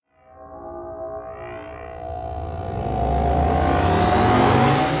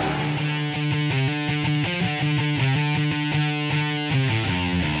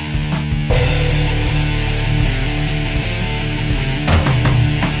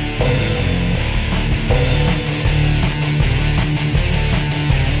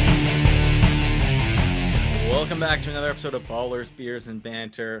episode of Ballers, Beers, and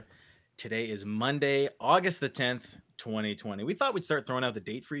Banter. Today is Monday, August the 10th, 2020. We thought we'd start throwing out the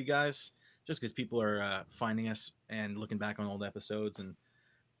date for you guys just because people are finding us and looking back on old episodes and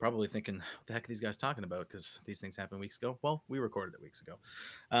probably thinking, what the heck are these guys talking about? Because these things happened weeks ago. Well, we recorded it weeks ago.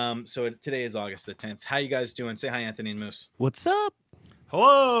 So today is August the 10th. How you guys doing? Say hi, Anthony and Moose. What's up?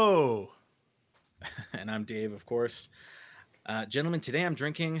 Hello. And I'm Dave, of course. Gentlemen, today I'm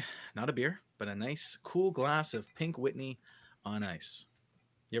drinking not a beer, but a nice cool glass of Pink Whitney on ice.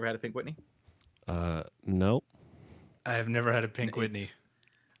 You ever had a Pink Whitney? No. I have never had a Pink Whitney.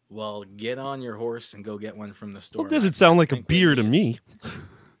 Well, get on your horse and go get one from the store. Well, does it sound like a Pink beer to Whitney me?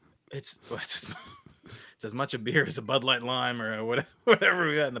 It's as much a beer as a Bud Light Lime or whatever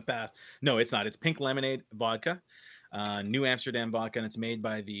we got in the past. No, it's not. It's pink lemonade vodka, New Amsterdam vodka, and it's made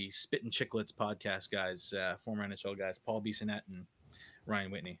by the Spit and Chicklets podcast guys, former NHL guys, Paul Bissonnette and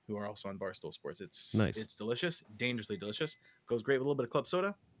Ryan Whitney, who are also on Barstool Sports. It's Nice. It's delicious, dangerously delicious. Goes great with a little bit of club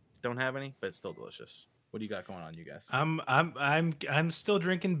soda. Don't have any, but it's still delicious. What do you got going on, you guys? I'm still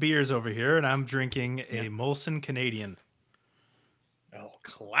drinking beers over here, and I'm drinking a Molson Canadian. Oh,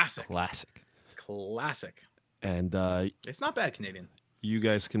 classic. Classic. And It's not bad Canadian. you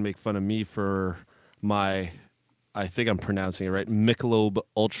guys can make fun of me for my, I think I'm pronouncing it right, Michelob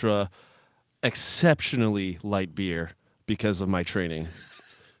Ultra exceptionally light beer because of my training.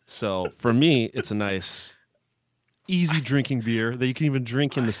 So for me, it's a nice, easy drinking beer that you can even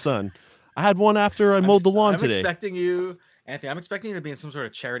drink in the sun. I had one after I mowed the lawn today. Anthony, I'm expecting you to be in some sort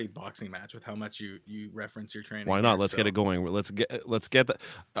of charity boxing match with how much you reference your training. Why not? Let's get it going. Let's get that.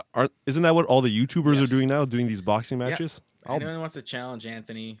 Isn't that what all the YouTubers are doing now? Doing these boxing matches? Yeah. Anyone who wants to challenge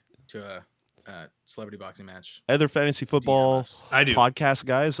Anthony to a celebrity boxing match? Other fantasy football I do. podcast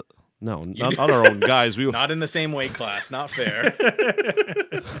guys? No, not our own guys. We Not in the same weight class. Not fair.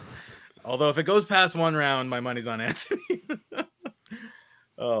 Although if it goes past one round, my money's on Anthony.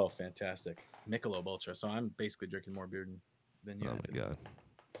 Oh, fantastic. Michelob Ultra. So I'm basically drinking more beer than you. Oh my god.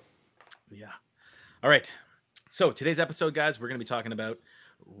 Yeah. All right. So today's episode, guys, we're going to be talking about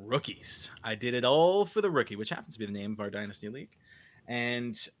rookies. I did it all for the rookie, which happens to be the name of our Dynasty League.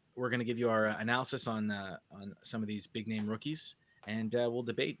 And we're going to give you our analysis on some of these big name rookies, and we'll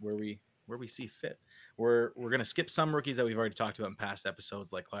debate where we see fit. We're going to skip some rookies that we've already talked about in past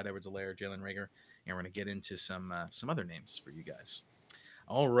episodes, like Clyde Edwards-Helaire, Jalen Reagor, and we're going to get into some other names for you guys.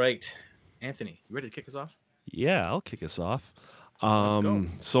 All right. Anthony, you ready to kick us off? Yeah, I'll kick us off. Let's go.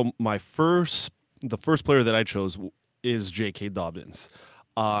 So the first player that I chose is J.K. Dobbins.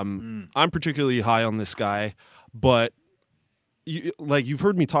 I'm particularly high on this guy, but you've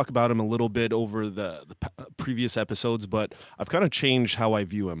heard me talk about him a little bit over the previous episodes, but I've kind of changed how I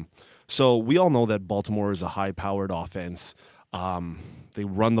view him. So we all know that Baltimore is a high-powered offense. They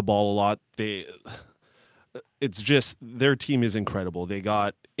run the ball a lot. It's just their team is incredible. They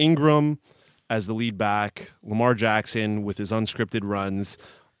got Ingram as the lead back, Lamar Jackson with his unscripted runs,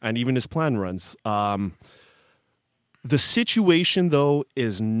 and even his planned runs. The situation, though,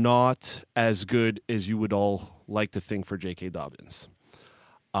 is not as good as you would all like to think for J.K. Dobbins.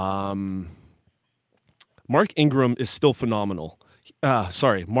 Mark Ingram is still phenomenal.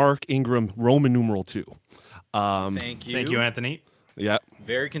 Mark Ingram, Roman numeral 2. Thank you. Thank you, Anthony. Yeah.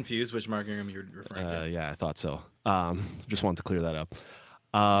 Very confused which Mark Ingram you're referring to. Yeah, I thought so. Just wanted to clear that up.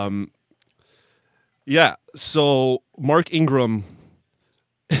 Yeah, so Mark Ingram,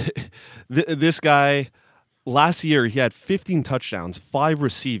 this guy, last year he had 15 touchdowns, 5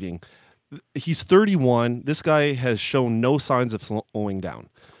 receiving. He's 31. This guy has shown no signs of slowing down.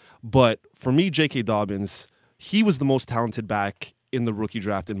 But for me, J.K. Dobbins, he was the most talented back in the rookie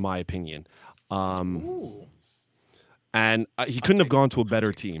draft, in my opinion. And he couldn't have gone to a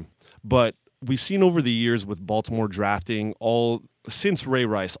better team. But we've seen over the years with Baltimore drafting since Ray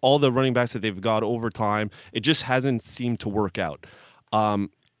Rice, all the running backs that they've got over time, it just hasn't seemed to work out.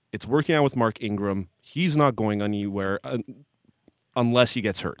 It's working out with Mark Ingram. He's not going anywhere unless he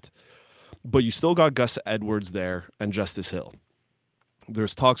gets hurt. But you still got Gus Edwards there and Justice Hill.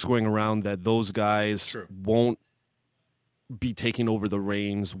 There's talks going around that those guys won't be taking over the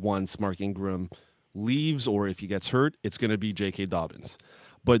reins once Mark Ingram leaves, or if he gets hurt, it's going to be J.K. Dobbins.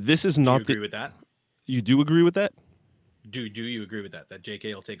 But this is not. Do you agree with that? You do agree with that? Do you agree with that? That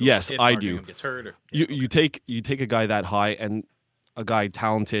J.K. will take over yes, if I Mark do. Ingram gets hurt? Or, you take a guy that high and a guy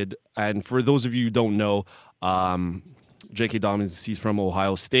talented. And for those of you who don't know, J.K. Dobbins, he's from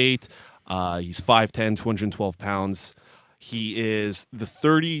Ohio State. He's 5'10", 212 pounds. He is the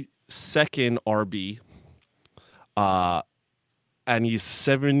 32nd RB. And he's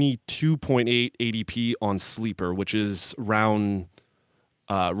 72.8 ADP on Sleeper, which is round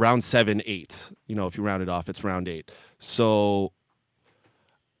round 7, 8. You know, if you round it off, it's round 8. So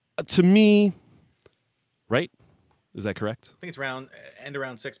to me, right? Is that correct? I think it's end of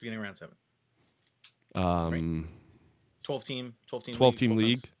round 6, beginning of round 7. 12 team 12 team 12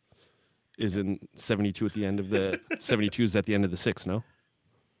 league times. is in 72 at the end of the 72 is at the end of the 6, no?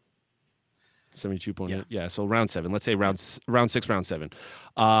 72.8. Yeah. Yeah, so round 7. Let's say round 6, round 7.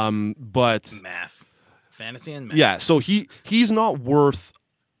 But Math. Fantasy and math. yeah, so he's not worth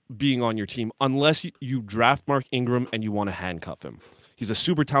being on your team unless you draft Mark Ingram and you want to handcuff him. He's a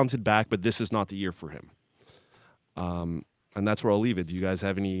super talented back, but this is not the year for him. And that's where I'll leave it. Do you guys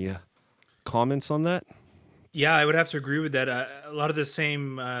have any comments on that? Yeah, I would have to agree with that. A lot of the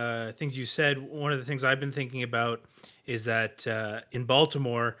same things you said. One of the things I've been thinking about is that in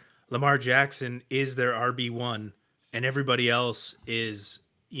Baltimore, Lamar Jackson is their RB1, and everybody else is,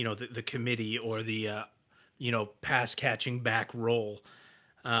 the committee or the, pass catching back role.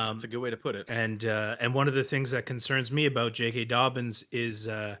 That's a good way to put it. And one of the things that concerns me about J.K. Dobbins is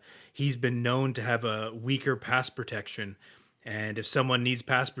he's been known to have a weaker pass protection, and if someone needs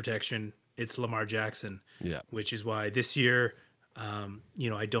pass protection, it's Lamar Jackson. Yeah. Which is why this year,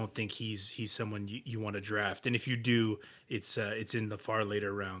 I don't think he's someone you want to draft, and if you do, it's in the far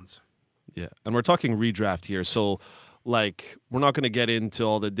later rounds. Yeah, and we're talking redraft here, so like we're not going to get into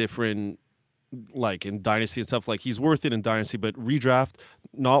all the different like in Dynasty and stuff. Like he's worth it in Dynasty, but redraft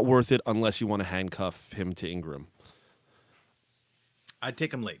not worth it unless you want to handcuff him to Ingram. I'd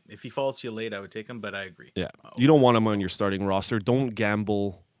take him late. If he falls to you late, I would take him, but I agree. Yeah, you don't want him on your starting roster. Don't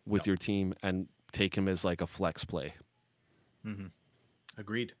gamble with your team and take him as like a flex play. Mm-hmm.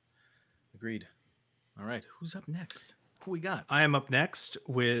 Agreed. All right, who's up next? Who we got? I am up next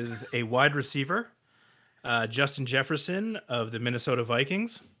with a wide receiver, Justin Jefferson of the Minnesota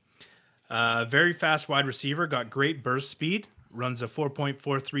Vikings. Very fast wide receiver, got great burst speed, runs a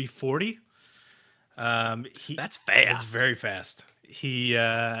 4.43 40. That's fast. It's very fast.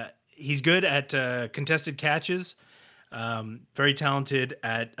 He's good at contested catches. Very talented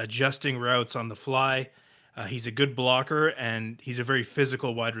at adjusting routes on the fly. He's a good blocker, and he's a very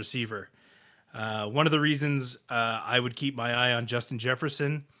physical wide receiver. One of the reasons I would keep my eye on Justin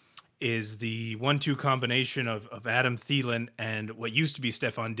Jefferson is the 1-2 combination of Adam Thielen and what used to be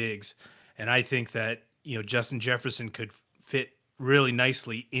Stephon Diggs. And I think that, Justin Jefferson could fit really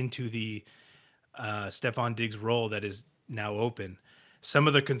nicely into the Stephon Diggs role that is now open. Some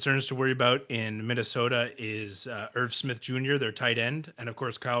of the concerns to worry about in Minnesota is Irv Smith Jr., their tight end, and of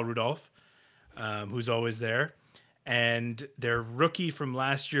course Kyle Rudolph, who's always there. And their rookie from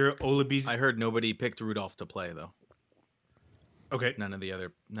last year, Olabisi. I heard nobody picked Rudolph to play though. Okay. None of the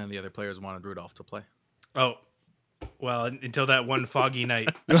other players wanted Rudolph to play. Oh, well, until that one foggy night.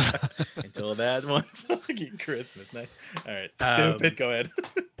 Until that one foggy Christmas night. All right, stupid. Go ahead.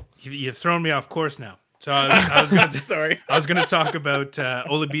 You've thrown me off course now. So I was going to sorry. I was going to talk about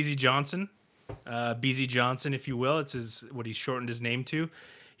Olabisi Johnson, BZ Johnson, if you will. It's what he's shortened his name to.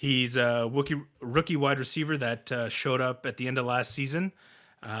 He's a rookie wide receiver that showed up at the end of last season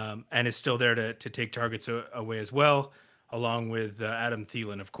and is still there to take targets away as well, along with Adam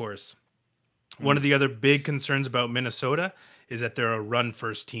Thielen, of course. One of the other big concerns about Minnesota is that they're a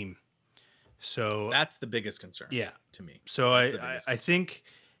run-first team. So that's the biggest concern. Yeah, to me. So I think,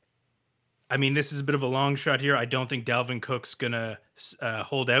 this is a bit of a long shot here. I don't think Dalvin Cook's gonna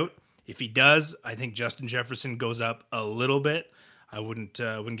hold out. If he does, I think Justin Jefferson goes up a little bit. I wouldn't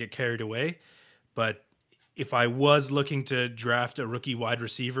get carried away, but if I was looking to draft a rookie wide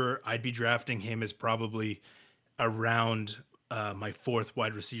receiver, I'd be drafting him as probably around my fourth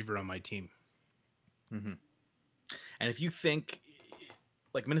wide receiver on my team. Mm-hmm. And if you think,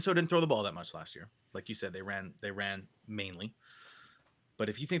 like Minnesota didn't throw the ball that much last year, like you said, they ran mainly. But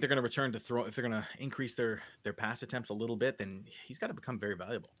if you think they're going to return to throw, if they're going to increase their pass attempts a little bit, then he's got to become very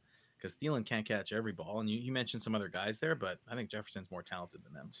valuable. Because Thielen can't catch every ball. And you mentioned some other guys there, but I think Jefferson's more talented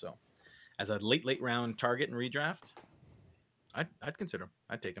than them. So as a late round target and redraft, I'd consider him.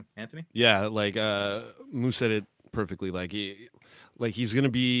 I'd take him. Anthony? Yeah, like Moose said it perfectly. He's going to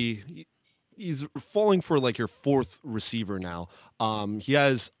be... He's falling for like your fourth receiver now. He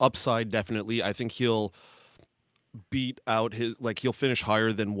has upside, definitely. I think he'll beat out he'll finish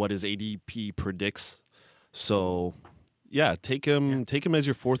higher than what his ADP predicts. So... Yeah, take him as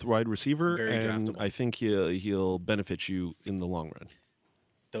your fourth wide receiver, very and draftable. I think he'll benefit you in the long run.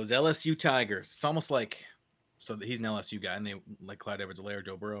 Those LSU Tigers, it's almost like, so he's an LSU guy, and they, like Clyde Edwards-Helaire,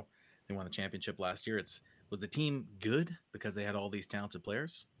 Joe Burrow, they won the championship last year. Was the team good because they had all these talented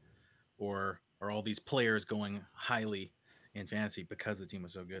players, or are all these players going highly in fantasy because the team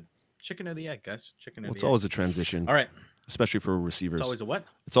was so good. Chicken or the egg, guys? Chicken or Well, it's the egg? always a transition, All right. especially for receivers. It's always a what?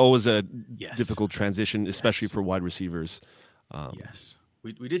 It's always a Yes. difficult transition, especially Yes. for wide receivers. Yes.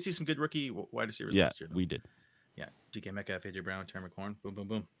 We did see some good rookie wide receivers Yeah, last year, though. we did. Yeah. DK Metcalf, AJ Brown, Terry McLaurin. Boom, boom,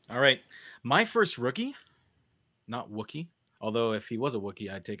 boom. All right. My first rookie, not Wookie, although if he was a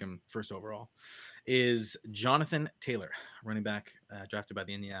Wookie, I'd take him first overall, is Jonathan Taylor, running back drafted by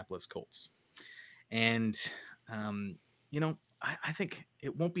the Indianapolis Colts. And, I think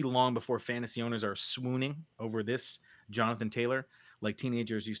it won't be long before fantasy owners are swooning over this Jonathan Taylor, like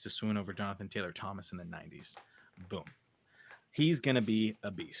teenagers used to swoon over Jonathan Taylor Thomas in the 90s. Boom. He's going to be a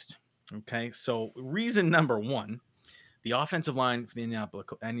beast. Okay. So, reason number one, the offensive line for the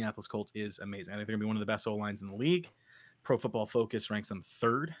Indianapolis Colts is amazing. I think they're going to be one of the best O-lines in the league. Pro Football Focus ranks them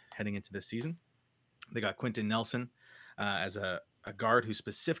third heading into this season. They got Quentin Nelson as a guard who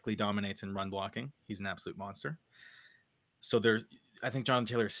specifically dominates in run blocking. He's an absolute monster. So I think Jonathan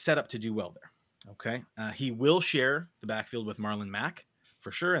Taylor is set up to do well there. Okay. He will share the backfield with Marlon Mack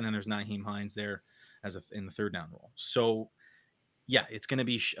for sure. And then there's Nyheim Hines there in the third down role. So yeah, it's going to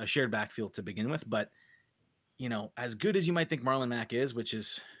be a shared backfield to begin with, but as good as you might think Marlon Mack is,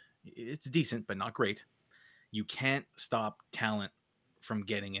 it's decent, but not great. You can't stop talent from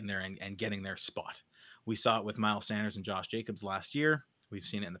getting in there and getting their spot. We saw it with Miles Sanders and Josh Jacobs last year. We've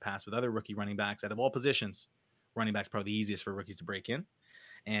seen it in the past with other rookie running backs. Out of all positions, running back's probably the easiest for rookies to break in.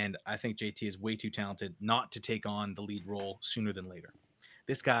 And I think JT is way too talented not to take on the lead role sooner than later.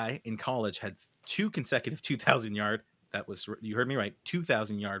 This guy in college had 2 consecutive 2,000 yard. You heard me right.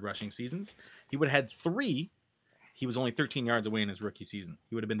 2,000 yard rushing seasons. He would have had 3. He was only 13 yards away in his rookie season.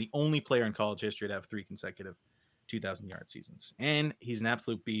 He would have been the only player in college history to have 3 consecutive 2,000 yard seasons. And he's an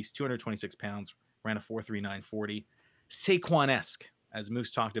absolute beast. 226 pounds, ran a 4.39 40. Saquon-esque, as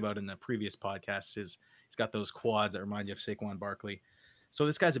Moose talked about in the previous podcast, he's got those quads that remind you of Saquon Barkley. So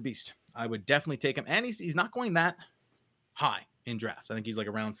this guy's a beast. I would definitely take him. And he's not going that high in drafts. I think he's like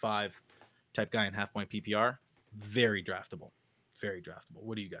a round 5 type guy in half-point PPR. Very draftable. Very draftable.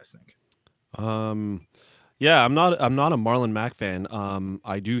 What do you guys think? Yeah, I'm not a Marlon Mack fan.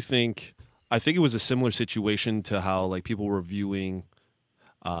 I think it was a similar situation to how like people were viewing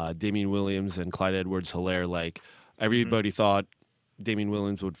Damian Williams and Clyde Edwards-Helaire. Like everybody thought Damian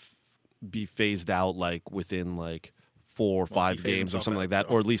Williams would be phased out like within like 4 or 5 games or something like that,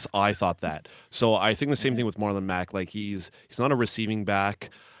 or at least I thought that. So I think the same thing with Marlon Mack. Like he's not a receiving back.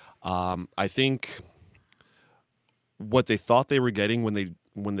 I think what they thought they were getting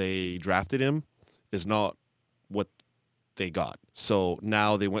when they drafted him is not what they got. So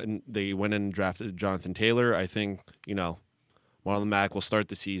now they went and drafted Jonathan Taylor. I think, Marlon Mack will start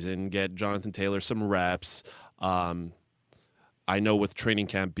the season, get Jonathan Taylor some reps. I know with training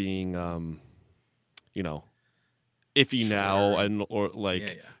camp being iffy now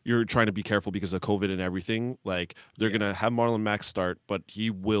you're trying to be careful because of COVID and everything. Like they're going to have Marlon Mack start, but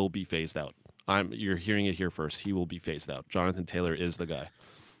he will be phased out. You're hearing it here first. He will be phased out. Jonathan Taylor is the guy.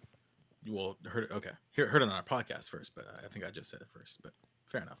 You heard it on our podcast first, but I think I just said it first. But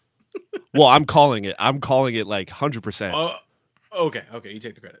fair enough. Well, I'm calling it like 100%. Okay. You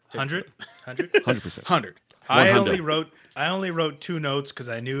take the credit. 100? 100%. 100. I only wrote 2 notes because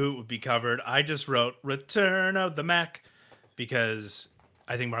I knew it would be covered. I just wrote Return of the Mac because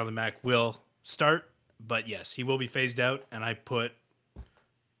I think Marlon Mack will start, but yes, he will be phased out, and I put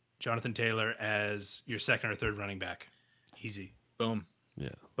Jonathan Taylor as your second or third running back. Easy. Boom. Yeah.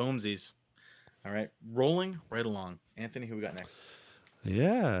 Boomsies. All right. Rolling right along. Anthony, who we got next?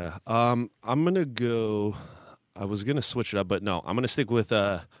 Yeah. I'm going to go. I was going to switch it up, but no. I'm going to stick with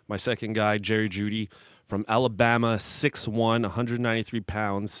my second guy, Jerry Jeudy from Alabama, 6'1", 193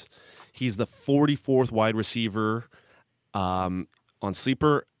 pounds. He's the 44th wide receiver on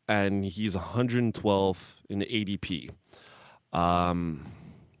Sleeper, and he's 112 in the ADP.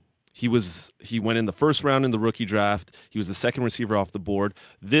 He went in the first round in the rookie draft. He was the second receiver off the board.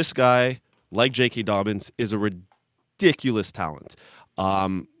 This guy, like J.K. Dobbins, is a ridiculous talent.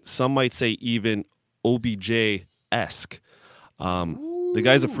 Some might say even OBJ-esque. The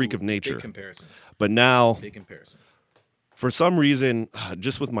guy's a freak of nature. Big comparison. But now, Big comparison. for some reason,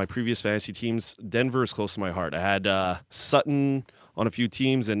 just with my previous fantasy teams, Denver is close to my heart. I had Sutton on a few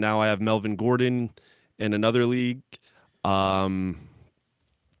teams, and now I have Melvin Gordon in another league. Drew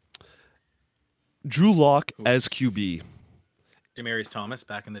Lock as QB. Demaryius Thomas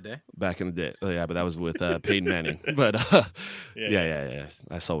back in the day. Back in the day. Oh, yeah, but that was with Peyton Manning. But yeah.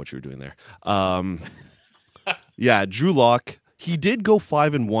 I saw what you were doing there. Yeah, Drew Lock. He did go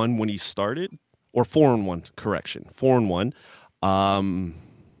 5-1 when he started, or 4-1. Correction, 4-1.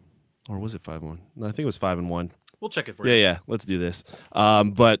 Or was it 5-1? No, I think it was 5-1. We'll check it for Yeah, you. yeah. Let's do this.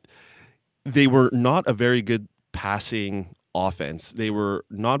 But they were not a very good passing offense. They were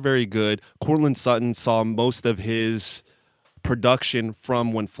not very good. Cortland Sutton saw most of his production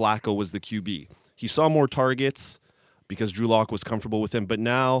from when Flacco was the QB. He saw more targets because Drew Lock was comfortable with him, but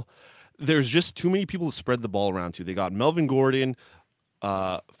now there's just too many people to spread the ball around to. They got Melvin Gordon,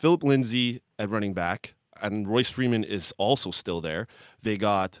 Philip Lindsay at running back, and Royce Freeman is also still there. They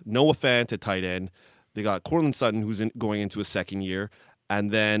got Noah Fant at tight end. They got Cortland Sutton, who's going into his second year, and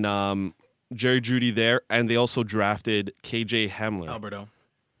then Jerry Jeudy there, and they also drafted KJ Hamler. Alberto.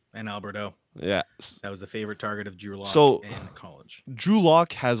 Yeah. That was the favorite target of Drew Lock So- in college. Drew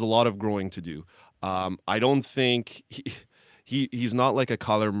Lock has a lot of growing to do. I don't think he's not like a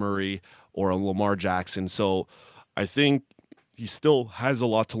Kyler Murray or a Lamar Jackson. So I think he still has a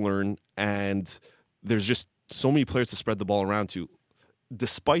lot to learn, and there's just so many players to spread the ball around to.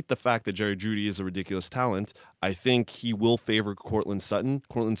 Despite the fact that Jerry Jeudy is a ridiculous talent, I think he will favor Cortland Sutton.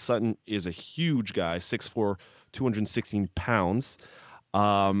 Cortland Sutton is a huge guy, 6'4", 216 pounds.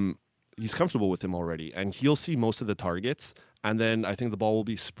 He's comfortable with him already, and he'll see most of the targets. And then I think the ball will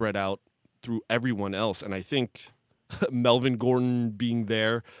be spread out through everyone else. And I think Melvin Gordon being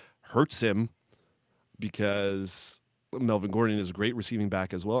there hurts him because Melvin Gordon is a great receiving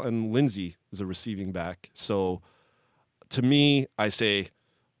back as well, and Lindsay is a receiving back. So to me, I say,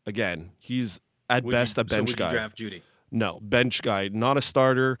 again, he's at best a bench would guy. you draft Jeudy? No, bench guy, not a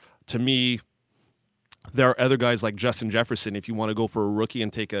starter. To me, there are other guys like Justin Jefferson. If you want to go for a rookie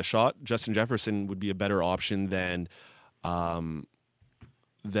and take a shot, Justin Jefferson would be a better option than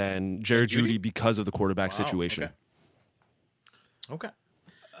Jared Jeudy? Jeudy because of the quarterback Wow, situation. Okay.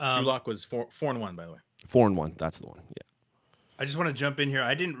 Drew Lock was 4-1, by the way. 4-1, that's the one. Yeah. I just want to jump in here.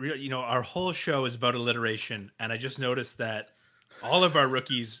 I didn't our whole show is about alliteration, and I just noticed that all of our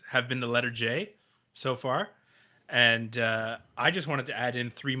rookies have been the letter J so far. And I just wanted to add in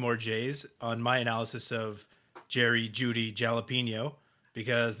 3 more J's on my analysis of Jerry Jeudy Jalapeno,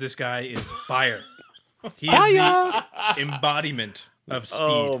 because this guy is fire. He is the embodiment of speed.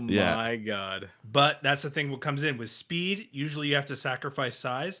 Oh Yeah. my God. But that's the thing what comes in with speed. Usually you have to sacrifice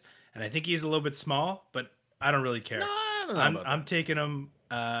size, and I think he's a little bit small, but I don't really care. No, I don't know about I'm taking him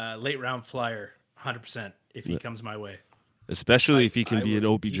late round flyer 100% if he comes my way. Especially if he can be an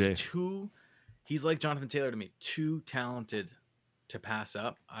would- OBJ. He's like Jonathan Taylor to me, too talented to pass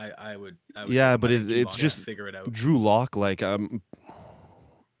up. I would Yeah, but recommend Drew it's Lock just to figure it out. Drew Lock, like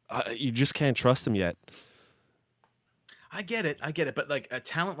you just can't trust him yet. I get it, but like a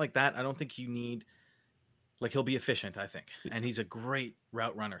talent like that, I don't think you need. Like, he'll be efficient, I think, and he's a great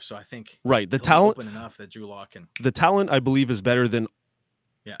route runner. So I think Right. The he'll be talent open enough that Drew Lock can. the talent I believe is better than,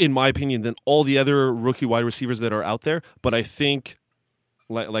 Yeah. in my opinion, than all the other rookie wide receivers that are out there. But I think,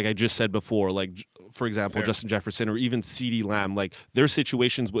 like I just said before, like for example, Fair. Justin Jefferson or even CeeDee Lamb, like their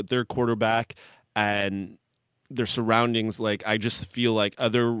situations with their quarterback and their surroundings, like I just feel like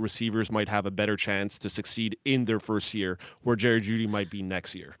other receivers might have a better chance to succeed in their first year, where Jerry Jeudy might be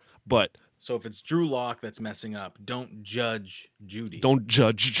next year. But So if it's Drew Lock that's messing up, don't judge Jeudy. don't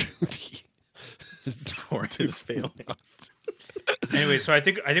judge Jeudy for his failings. Anyway, so I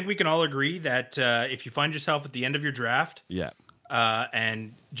think we can all agree that if you find yourself at the end of your draft Yeah.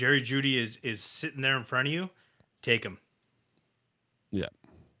 and Jerry Jeudy is sitting there in front of you, take him. Yeah.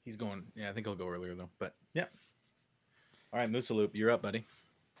 He's going. Yeah, I think he'll go earlier though. But yeah. All right, Moosaloop, you're up, buddy.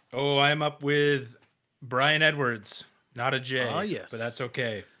 Oh, I'm up with Brian Edwards, not a J. Ah, yes. But that's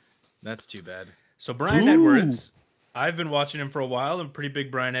okay. That's too bad. So Brian Edwards, I've been watching him for a while. I'm a pretty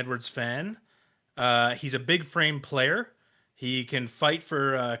big Brian Edwards fan. He's a big frame player. He can fight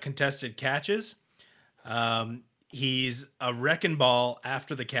for contested catches. He's a wrecking ball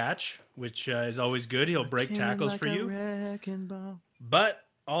after the catch, which is always good. He'll break tackles for you. But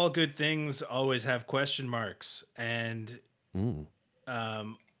all good things always have question marks. And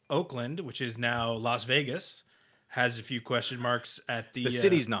Oakland, which is now Las Vegas, has a few question marks at the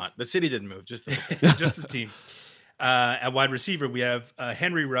city's not. The city didn't move. Just the just the team. At wide receiver, we have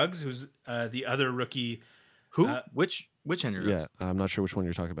Henry Ruggs, who's the other rookie. who? Which Henry? Yeah. Ruggs? I'm not sure which one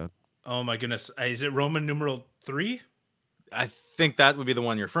you're talking about. Oh my goodness, is it Roman numeral 3? I think that would be the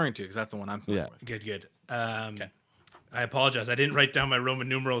one you're referring to because that's the one I'm familiar with. Good. Okay. I apologize. I didn't write down my Roman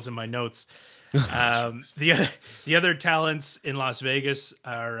numerals in my notes. The other talents in Las Vegas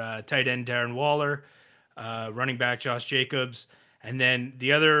are tight end Darren Waller, running back Josh Jacobs, and then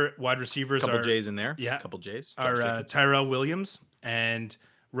the other wide receivers Couple are J's in there. Yeah. Couple J's. are Josh Jacobs. Tyrell Williams, and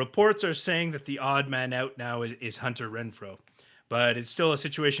reports are saying that the odd man out now is Hunter Renfrow, but it's still a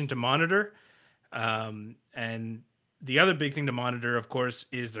situation to monitor. And the other big thing to monitor, of course,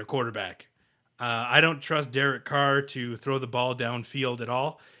 is their quarterback. I don't trust Derek Carr to throw the ball downfield at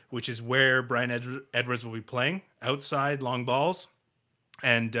all, which is where Brian Edwards will be playing, outside long balls.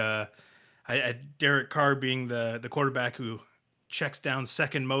 And Derek Carr being the quarterback who checks down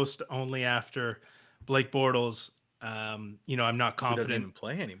second most only after Blake Bortles. I'm not Who doesn't confident. even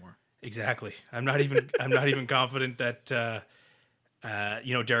play anymore. Exactly. I'm not even confident that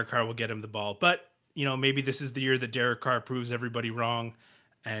Derek Carr will get him the ball. But maybe this is the year that Derek Carr proves everybody wrong,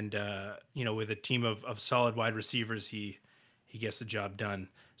 and with a team of solid wide receivers, he gets the job done.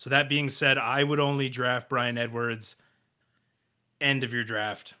 So that being said, I would only draft Brian Edwards end of your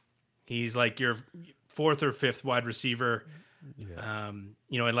draft. He's like your fourth or fifth wide receiver. Yeah.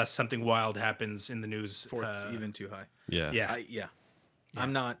 Unless something wild happens in the news. Fourth's even too high. Yeah. Yeah.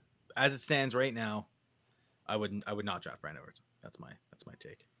 I'm not, as it stands right now. I would not draft Brian Edwards. That's my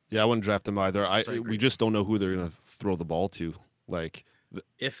take. Yeah, I wouldn't draft him either. So I agree. We just don't know who they're gonna throw the ball to. Like,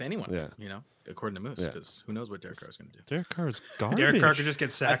 If anyone, Yeah. according to Moose, Yeah. because who knows what Derek Carr is going to do. Derek Carr is garbage. Derek Carr could just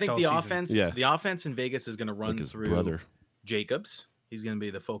get sacked I think all the season. offense, Yeah. the offense in Vegas is going to run like his through brother. Jacobs. He's going to be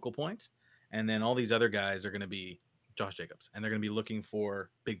the focal point, and then all these other guys are going to be Josh Jacobs, and they're going to be looking for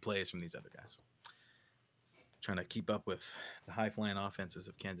big plays from these other guys. Trying to keep up with the high flying offenses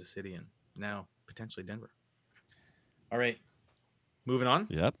of Kansas City and now potentially Denver. All right, moving on.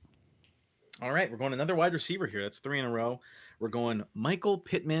 Yep. All right, we're going another wide receiver here. That's 3 in a row. We're going Michael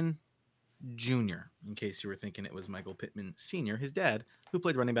Pittman Jr., in case you were thinking it was Michael Pittman Sr., his dad, who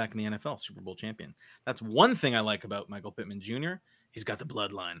played running back in the NFL, Super Bowl champion. That's one thing I like about Michael Pittman Jr. He's got the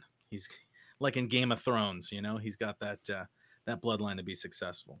bloodline. He's like in Game of Thrones, he's got that bloodline to be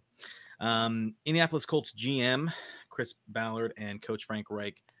successful. Indianapolis Colts GM Chris Ballard and Coach Frank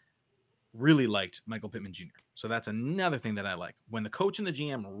Reich really liked Michael Pittman Jr. So that's another thing that I like. When the coach and the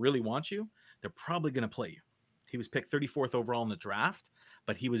GM really want you, they're probably going to play you. He was picked 34th overall in the draft,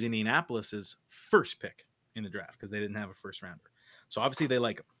 but he was Indianapolis's first pick in the draft because they didn't have a first rounder. So obviously they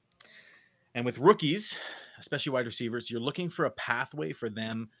like him. And with rookies, especially wide receivers, you're looking for a pathway for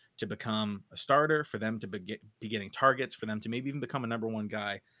them to become a starter, for them to be getting targets, for them to maybe even become a number one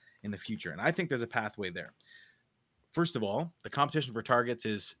guy in the future. And I think there's a pathway there. First of all, the competition for targets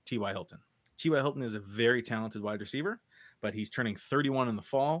is T.Y. Hilton. T.Y. Hilton is a very talented wide receiver, but he's turning 31 in the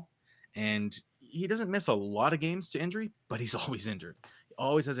fall, and he doesn't miss a lot of games to injury, but he's always injured. He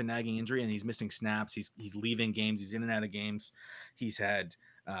always has a nagging injury, and he's missing snaps. He's leaving games. He's in and out of games. He's had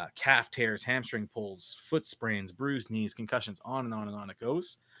calf tears, hamstring pulls, foot sprains, bruised knees, concussions, on and on and on it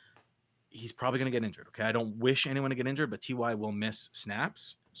goes. He's probably going to get injured. Okay. I don't wish anyone to get injured, but TY will miss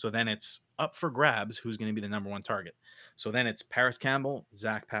snaps. So then it's up for grabs who's going to be the number one target. So then it's Paris Campbell,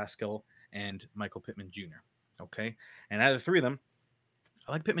 Zach Pascal, and Michael Pittman Jr. Okay. And out of the three of them,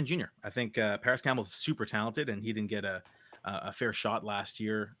 I like Pittman Jr. I think Paris Campbell's super talented, and he didn't get a fair shot last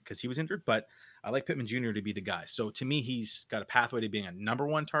year because he was injured, but I like Pittman Jr. to be the guy. So to me, he's got a pathway to being a number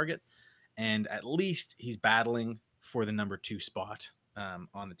one target, and at least he's battling for the number 2 spot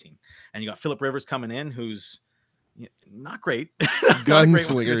on the team. And you got Phillip Rivers coming in, who's not great.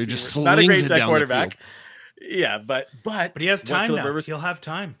 Gunslinger. He just slings not a great it down quarterback. the field. Yeah, but But he has time now. Rivers, He'll have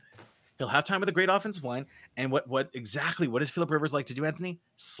time. He'll have time with a great offensive line. And what does Phillip Rivers like to do, Anthony?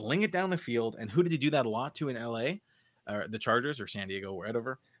 Sling it down the field. And who did he do that a lot to in LA? Or the Chargers or San Diego,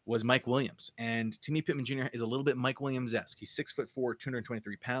 wherever, was Mike Williams. And to me, Pittman Jr. is a little bit Mike Williams-esque. He's 6'4",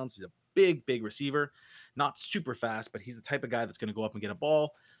 223 pounds. He's a big receiver, not super fast, but he's the type of guy that's going to go up and get a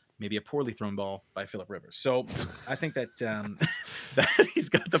ball, maybe a poorly thrown ball by Phillip Rivers. So I think that that he's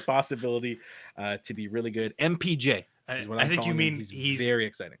got the possibility to be really good. MPJ is what I I'm think you calling him. mean He's very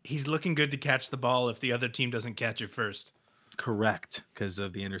exciting. He's looking good to catch the ball if the other team doesn't catch it first. Correct, because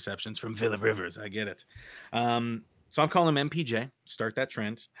of the interceptions from Phillip Rivers. I get it. So I'm calling him MPJ. Start that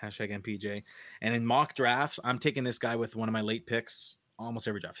trend. #MPJ. And in mock drafts, I'm taking this guy with one of my late picks almost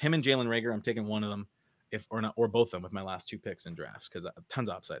every draft. Him and Jalen Reagor, I'm taking one of them, or both of them with my last 2 picks in drafts because tons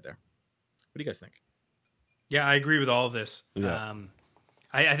of upside there. What do you guys think? Yeah, I agree with all of this. Yeah.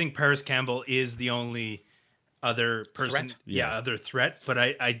 I think Paris Campbell is the only other person, Threat? other threat. But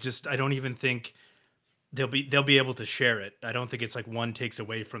I don't even think they'll be able to share it. I don't think it's like one takes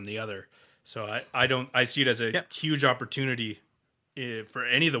away from the other. So I see it as a huge opportunity for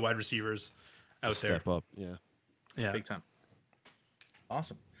any of the wide receivers out there. Step up, yeah, big time.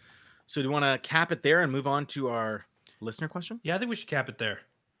 Awesome. So do you want to cap it there and move on to our listener question? Yeah, I think we should cap it there.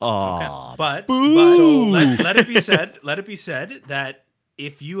 Oh, But boo! so let it be said. Let it be said that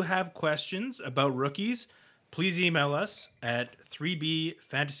if you have questions about rookies, please email us at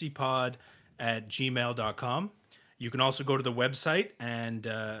 3bfantasypod@gmail.com. You can also go to the website and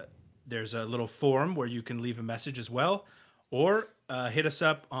there's a little form where you can leave a message as well, or hit us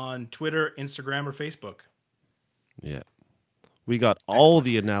up on Twitter, Instagram, or Facebook. Yeah. We got all Excellent.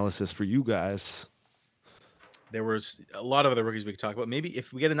 the analysis for you guys. There was a lot of other rookies we could talk about. Maybe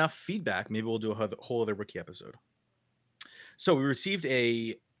if we get enough feedback, maybe we'll do a whole other rookie episode. So we received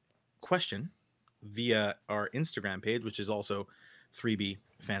a question via our Instagram page, which is also 3B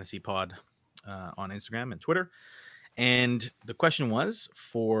Fantasy Pod on Instagram and Twitter. And the question was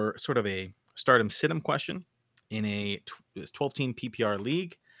for sort of a stardom situm question in a 12-team PPR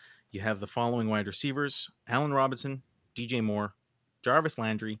league. You have the following wide receivers: Allen Robinson, DJ Moore, Jarvis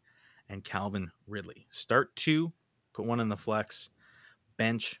Landry, and Calvin Ridley. Start 2, put 1 in the flex,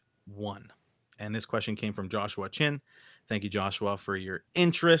 bench 1. And this question came from Joshua Chin. Thank you, Joshua, for your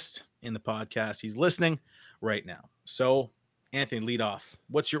interest in the podcast. He's listening right now. So, Anthony, lead off.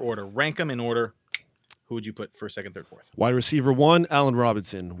 What's your order? Rank them in order. Who would you put first, second, third, fourth? Wide receiver 1, Allen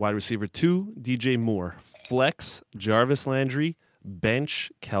Robinson. Wide receiver 2, DJ Moore. Flex, Jarvis Landry.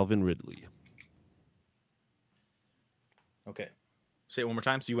 Bench, Calvin Ridley. Okay. Say it one more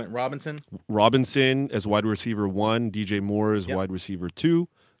time. So you went Robinson. Robinson as wide receiver 1, DJ Moore as Yep. wide receiver 2,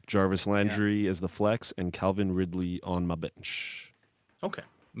 Jarvis Landry as the flex, and Calvin Ridley on my bench. Okay.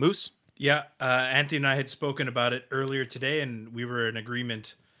 Moose. Yeah, Anthony and I had spoken about it earlier today, and we were in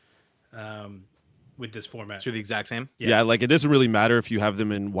agreement with this format. So the exact same. Yeah, like it doesn't really matter if you have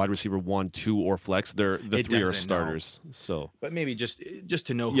them in wide receiver 1, 2, or flex. The It three are doesn't, no. starters. So But maybe just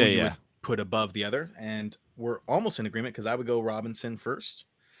to know who Yeah, you yeah. would put above the other. And we're almost in agreement because I would go Robinson first.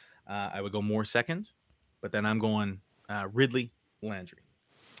 I would go Moore second. But then I'm going Ridley, Landry.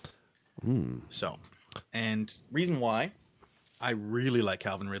 So, and reason why I really like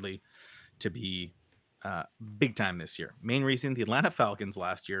Calvin Ridley to be big time this year. Main reason, the Atlanta Falcons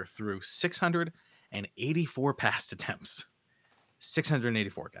last year threw 684 pass attempts.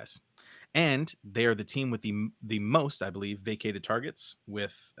 684, guys. And they are the team with the most, I believe, vacated targets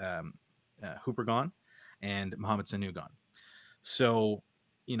with Hooper gone and Mohamed Sanu gone. So,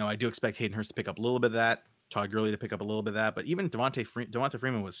 I do expect Hayden Hurst to pick up a little bit of that. Todd Gurley to pick up a little bit of that, but even Devonta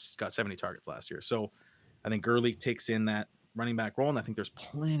Freeman got 70 targets last year. So I think Gurley takes in that running back role, and I think there's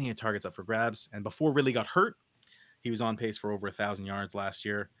plenty of targets up for grabs. And before Ridley got hurt, he was on pace for over 1,000 yards last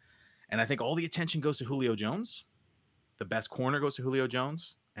year. And I think all the attention goes to Julio Jones. The best corner goes to Julio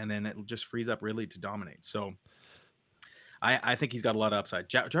Jones, and then it just frees up Ridley to dominate. So I think he's got a lot of upside.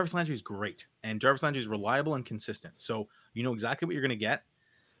 Jarvis Landry is great, and Jarvis Landry is reliable and consistent. So you know exactly what you're going to get,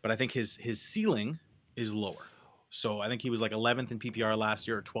 but I think his ceiling is lower. So I think he was like 11th in PPR last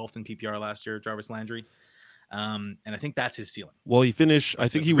year or 12th in PPR last year, Jarvis Landry. And I think that's his ceiling. well, he finished. I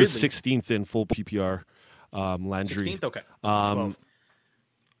think he was Ridley- 16th in full PPR. Landry. 16th? Okay. Um, 12th.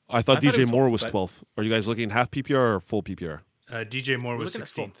 I thought I thought it DJ was Moore 12th, was but- 12th. Are you guys looking half PPR or full PPR? DJ Moore We're was looking at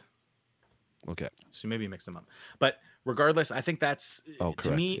full. 16th. Okay. So maybe you mix them up. But regardless, I think that's Oh, to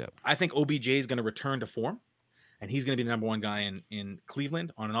correct, me, yeah. I think OBJ is going to return to form, and he's going to be the number one guy in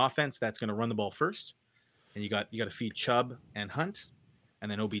Cleveland on an offense that's going to run the ball first. And you got to feed Chubb and Hunt, and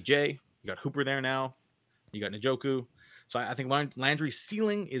then OBJ. You got Hooper there now. You got Njoku. So I think Landry's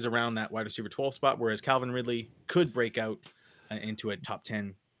ceiling is around that wide receiver 12 spot, whereas Calvin Ridley could break out into a top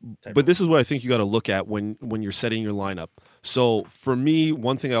 10. But this is what I think you got to look at when you're setting your lineup. So for me,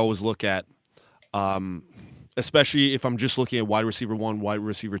 one thing I always look at, especially if I'm just looking at wide receiver 1, wide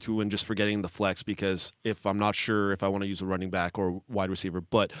receiver 2, and just forgetting the flex, because if I'm not sure if I want to use a running back or wide receiver,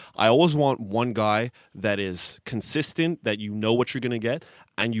 but I always want one guy that is consistent, that you know what you're going to get,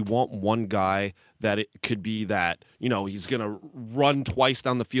 and you want one guy that it could be that, he's going to run twice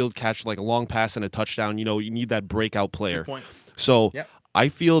down the field, catch like a long pass and a touchdown. You need that breakout player. Good point. So Yep. I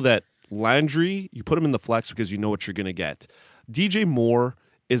feel that Landry, you put him in the flex because you know what you're going to get. DJ Moore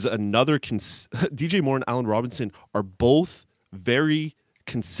is another. DJ Moore and Allen Robinson are both very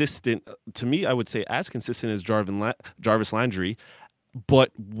consistent. To me, I would say as consistent as Jarvis Landry,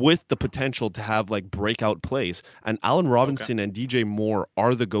 but with the potential to have like breakout plays. And Allen Robinson and DJ Moore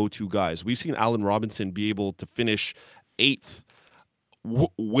are the go-to guys. We've seen Allen Robinson be able to finish 8th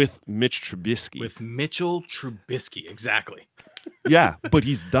with Mitch Trubisky. With Mitchell Trubisky, exactly. Yeah, but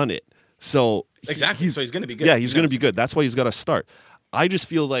he's done it. So Exactly. So he's going to be good. Yeah, he's going to be good. That's why he's got to start. I just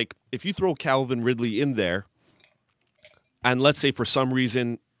feel like if you throw Calvin Ridley in there, and let's say for some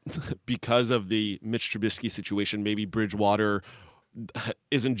reason, because of the Mitch Trubisky situation, maybe Bridgewater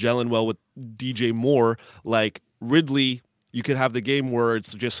isn't gelling well with DJ Moore, like Ridley, you could have the game where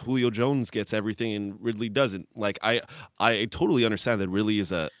it's just Julio Jones gets everything and Ridley doesn't. Like I totally understand that Ridley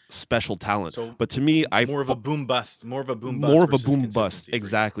is a special talent, So but to me, more of a boom bust. More of a boom bust. versus consistency for you.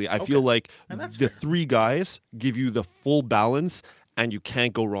 Exactly. I Okay. feel like And that's the fair. three guys give you the full balance, and you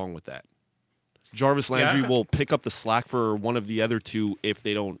can't go wrong with that. Jarvis Landry Yeah. will pick up the slack for one of the other two if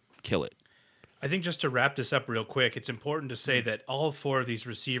they don't kill it. I think just to wrap this up real quick, it's important to say that all four of these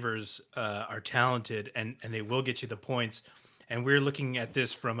receivers are talented and they will get you the points. And we're looking at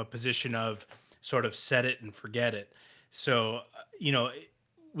this from a position of sort of set it and forget it. So,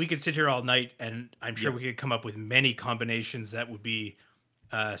 we could sit here all night and I'm sure we could come up with many combinations that would be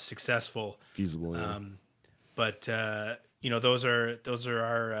successful. Feasible. Yeah. But those are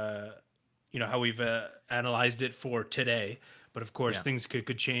our how we've analyzed it for today. But of course, things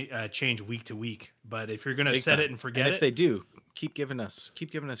could change week to week. But if you're gonna set it and forget and it, if they do, keep giving us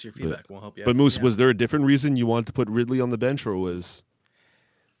your feedback. We'll help you. But out. Moose, was there a different reason you wanted to put Ridley on the bench, or was?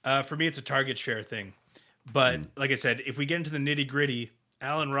 for me, it's a target share thing. But like I said, if we get into the nitty gritty,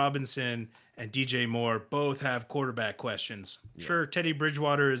 Allen Robinson and DJ Moore both have quarterback questions. Sure, Teddy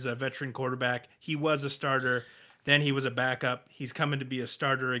Bridgewater is a veteran quarterback. He was a starter, then he was a backup. He's coming to be a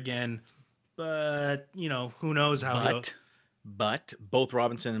starter again. But who knows how he'll. But both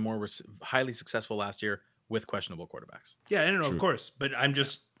Robinson and Moore were highly successful last year with questionable quarterbacks. Yeah, I don't know, of course. But I'm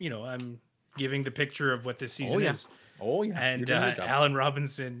just, I'm giving the picture of what this season is. Oh, yeah. And Allen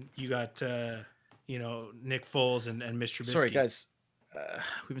Robinson, you got, Nick Foles and Mr. Trubisky. Sorry, guys.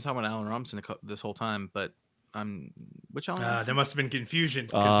 We've been talking about Allen Robinson this whole time, but which Allen Robinson? There must have been confusion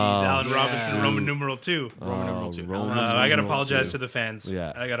because he's Allen Robinson, Roman numeral 2. Roman numeral 2. I got to apologize to the fans.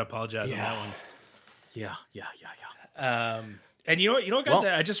 Yeah. I got to apologize on that one. Yeah. And you know what, guys?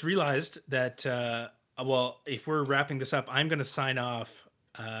 I just realized that, if we're wrapping this up, I'm going to sign off.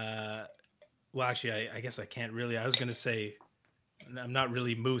 Well, actually, I guess I can't really. I was going to say I'm not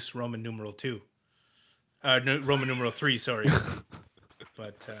really Moose Roman numeral 2. No, Roman numeral 3, sorry.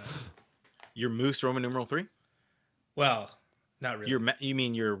 But You're Moose Roman numeral 3? Well, not really. You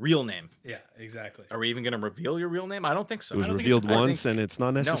mean your real name? Yeah, exactly. Are we even going to reveal your real name? I don't think so. It was I don't think revealed it's- I once, think- and it's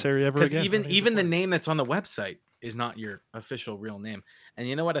not necessary No, ever 'cause again. even the name that's on the website is not your official real name. And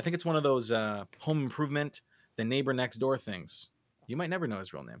you know what? I think it's one of those home improvement, the neighbor next door things. You might never know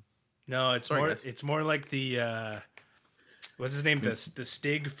his real name. No, it's Sorry, more. guys. It's more like the what's his name? The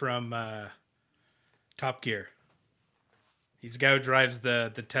Stig from Top Gear. He's the guy who drives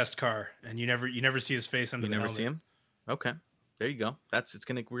the test car, and you never see his face under You the never helmet. see him? Okay. There you go.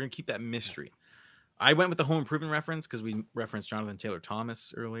 We're gonna keep that mystery. I went with the home improvement reference because we referenced Jonathan Taylor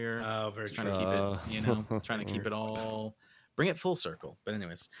Thomas earlier. Oh, very Trying true. to keep it, trying to keep it all, bring it full circle. But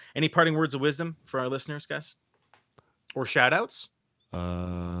anyways, any parting words of wisdom for our listeners, guys? Or shout outs?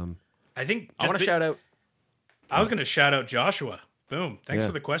 I think I want to shout out. I was going to shout out Joshua. Boom! Thanks Yeah.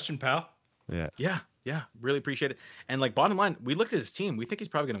 for the question, pal. Yeah. Yeah, really appreciate it. And like bottom line, we looked at his team. We think he's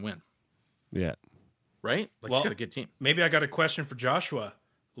probably going to win, Yeah. right? Like Well- he's got a good team. Maybe I got a question for Joshua.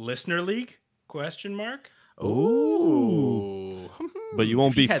 Listener league? Question mark. Ooh. But you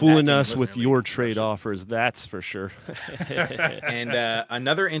won't If he be had that fooling team in us with Listener your League, trade sure. offers, that's for sure. And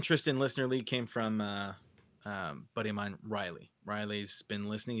another interest in Listener League came from buddy of mine, Riley. Riley's been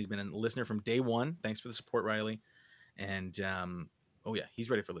listening. He's been a listener from day one. Thanks for the support, Riley. And he's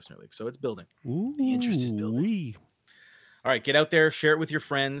ready for Listener League. So it's building. The interest is building. Ooh-wee. All right, get out there, share it with your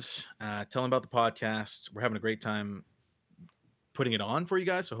friends, tell them about the podcast. We're having a great time putting it on for you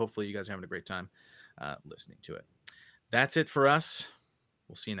guys. So hopefully you guys are having a great time listening to it. That's it for us.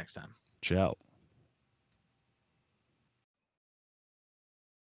 We'll see you next time. Ciao.